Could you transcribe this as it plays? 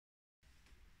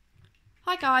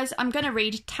Hi guys, I'm going to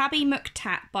read Tabby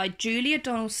McTat by Julia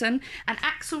Donaldson and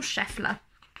Axel Scheffler.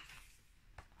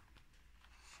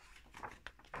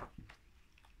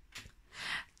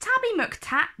 Tabby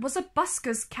McTat was a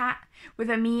busker's cat with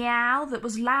a meow that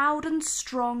was loud and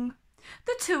strong.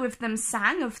 The two of them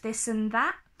sang of this and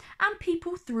that, and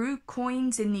people threw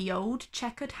coins in the old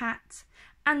checkered hat,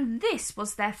 and this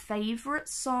was their favourite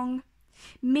song.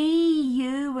 Me,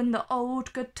 you and the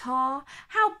old guitar,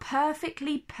 how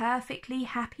perfectly, perfectly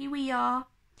happy we are.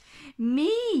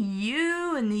 Me,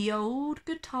 you and the old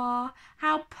guitar,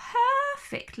 how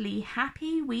perfectly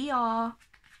happy we are.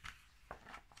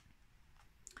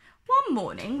 One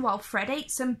morning, while Fred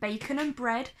ate some bacon and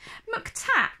bread,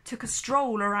 McTat took a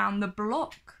stroll around the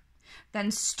block, then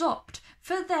stopped,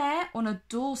 for there on a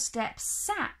doorstep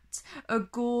sat a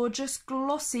gorgeous,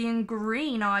 glossy and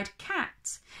green-eyed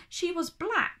cat. She was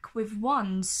black with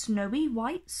one snowy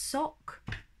white sock.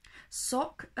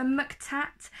 Sock and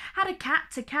McTat had a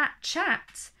cat-to-cat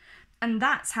chat, and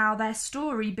that's how their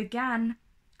story began.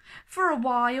 For a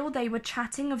while they were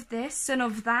chatting of this and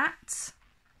of that.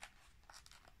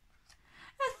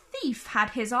 A thief had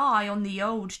his eye on the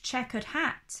old checkered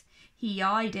hat. He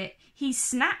eyed it, he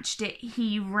snatched it,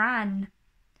 he ran.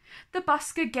 The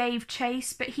busker gave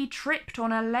chase, but he tripped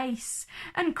on a lace,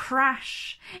 and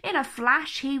crash, in a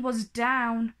flash he was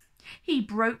down. He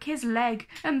broke his leg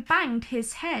and banged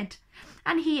his head,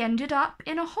 and he ended up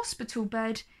in a hospital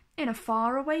bed in a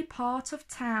faraway part of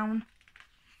town.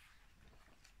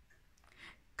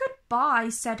 "Goodbye,"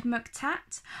 said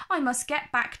McTat, "I must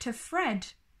get back to Fred."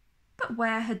 But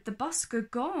where had the busker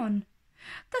gone?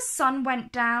 The sun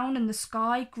went down and the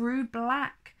sky grew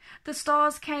black. The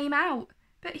stars came out,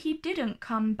 but he didn't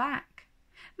come back.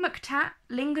 McTat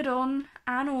lingered on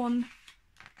and on.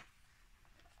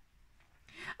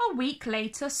 A week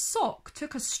later, Sock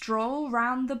took a stroll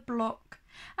round the block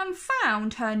and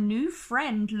found her new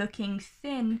friend looking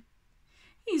thin.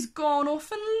 "He's gone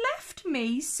off and left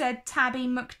me," said Tabby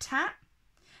McTat.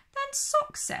 Then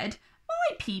Sock said,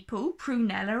 "My people,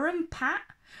 Prunella and Pat,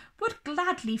 would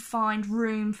gladly find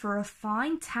room for a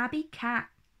fine tabby cat."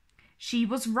 She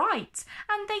was right,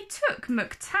 and they took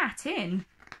McTat in.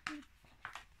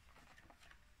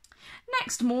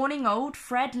 Next morning old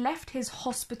Fred left his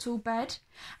hospital bed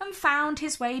and found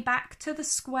his way back to the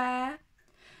square.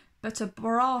 But a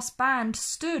brass band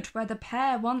stood where the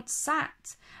pair once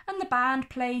sat, and the band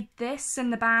played this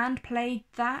and the band played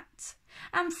that,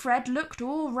 and Fred looked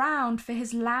all round for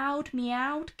his loud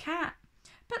meowed cat,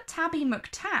 but Tabby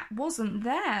McTat wasn't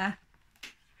there.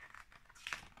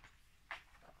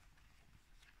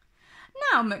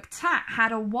 Now McTat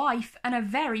had a wife and a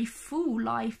very full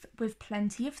life with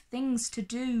plenty of things to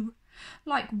do,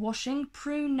 like washing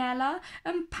Prunella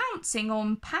and pouncing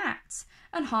on Pat,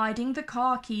 and hiding the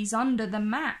car keys under the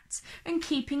mat, and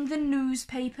keeping the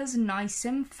newspapers nice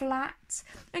and flat,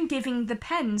 and giving the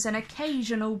pens an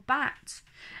occasional bat,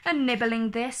 and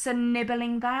nibbling this and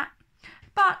nibbling that.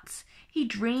 But he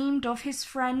dreamed of his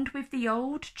friend with the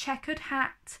old checkered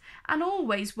hat, and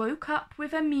always woke up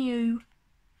with a mew.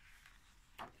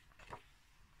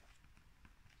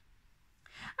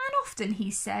 And often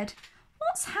he said,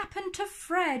 "What's happened to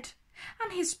Fred?"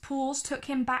 And his paws took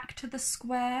him back to the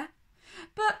square.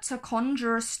 But a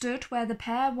conjurer stood where the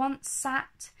pair once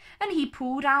sat, and he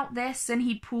pulled out this and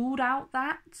he pulled out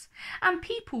that, and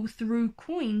people threw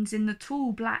coins in the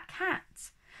tall black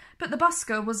hat, but the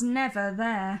busker was never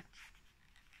there.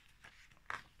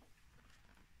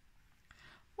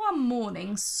 One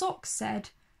morning Sock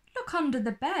said, "Look under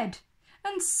the bed,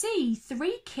 and see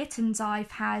 3 kittens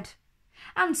I've had."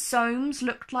 And Soames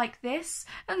looked like this,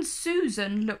 and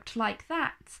Susan looked like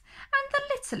that, and the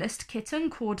littlest kitten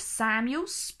called Samuel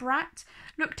Sprat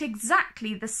looked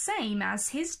exactly the same as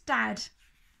his dad.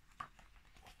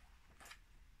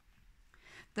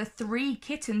 The 3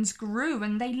 kittens grew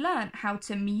and they learnt how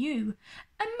to mew,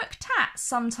 and McTat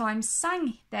sometimes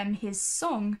sang them his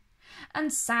song.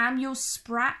 And Samuel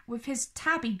Sprat, with his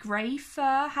tabby grey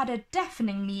fur, had a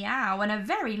deafening meow and a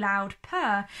very loud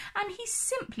purr, and he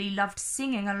simply loved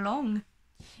singing along.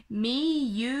 Me,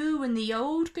 you and the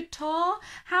old guitar,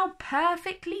 how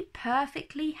perfectly,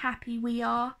 perfectly happy we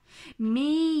are.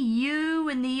 Me, you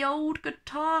and the old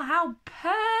guitar, how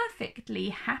perfectly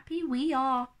happy we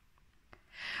are.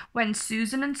 When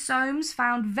Susan and Soames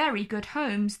found very good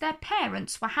homes, their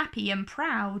parents were happy and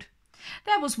proud.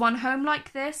 There was one home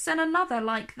like this and another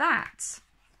like that.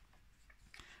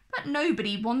 But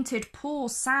nobody wanted poor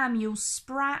Samuel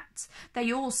Sprat.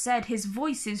 They all said his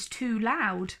voice is too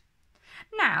loud.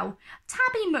 Now,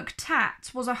 Tabby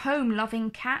McTat was a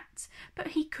home-loving cat, but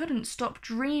he couldn't stop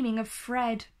dreaming of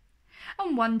Fred.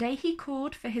 And one day he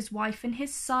called for his wife and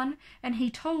his son, and he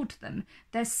told them,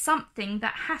 "There's something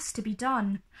that has to be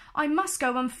done. I must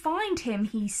go and find him,"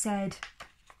 he said.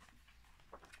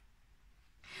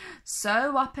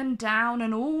 So up and down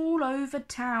and all over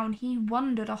town he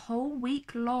wandered a whole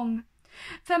week long,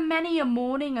 for many a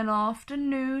morning and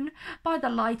afternoon, by the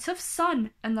light of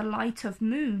sun and the light of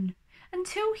moon,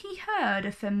 until he heard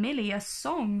a familiar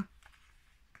song.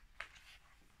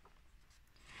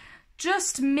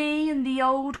 Just me and the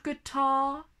old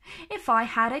guitar. If I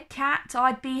had a cat,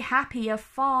 I'd be happier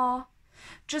far.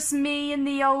 Just me and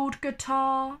the old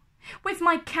guitar. With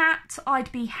my cat,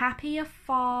 I'd be happier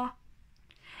far.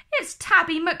 It's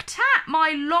Tabby McTat,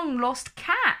 my long-lost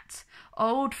cat.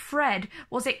 Old Fred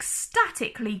was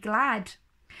ecstatically glad.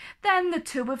 Then the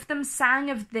two of them sang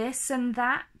of this and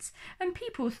that, and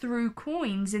people threw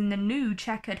coins in the new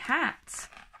checkered hat.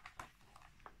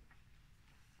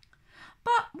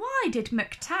 But why did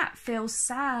McTat feel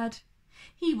sad?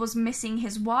 He was missing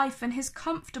his wife and his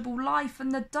comfortable life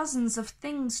and the dozens of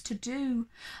things to do,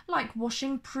 like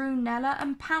washing Prunella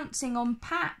and pouncing on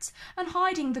Pat and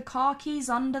hiding the car keys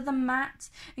under the mat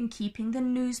and keeping the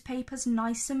newspapers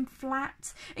nice and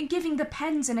flat and giving the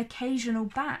pens an occasional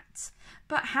bat.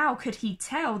 But how could he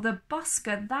tell the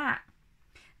busker that?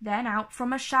 Then out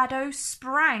from a shadow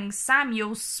sprang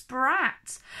Samuel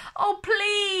Sprat. "Oh,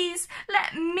 please,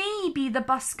 let me be the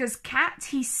busker's cat,"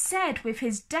 he said with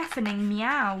his deafening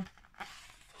meow.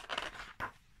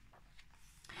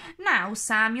 Now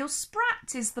Samuel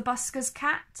Sprat is the busker's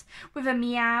cat, with a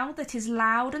meow that is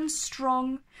loud and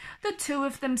strong. The two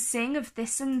of them sing of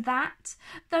this and that,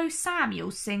 though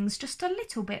Samuel sings just a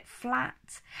little bit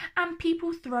flat. And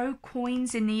people throw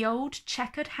coins in the old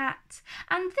checkered hat,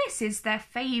 and this is their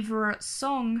favourite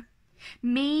song.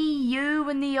 Me, you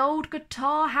and the old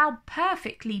guitar, how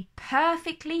perfectly,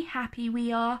 perfectly happy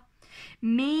we are.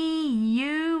 Me,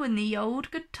 you and the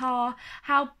old guitar,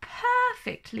 how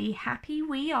perfectly happy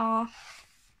we are.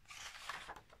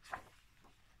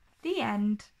 The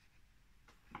end.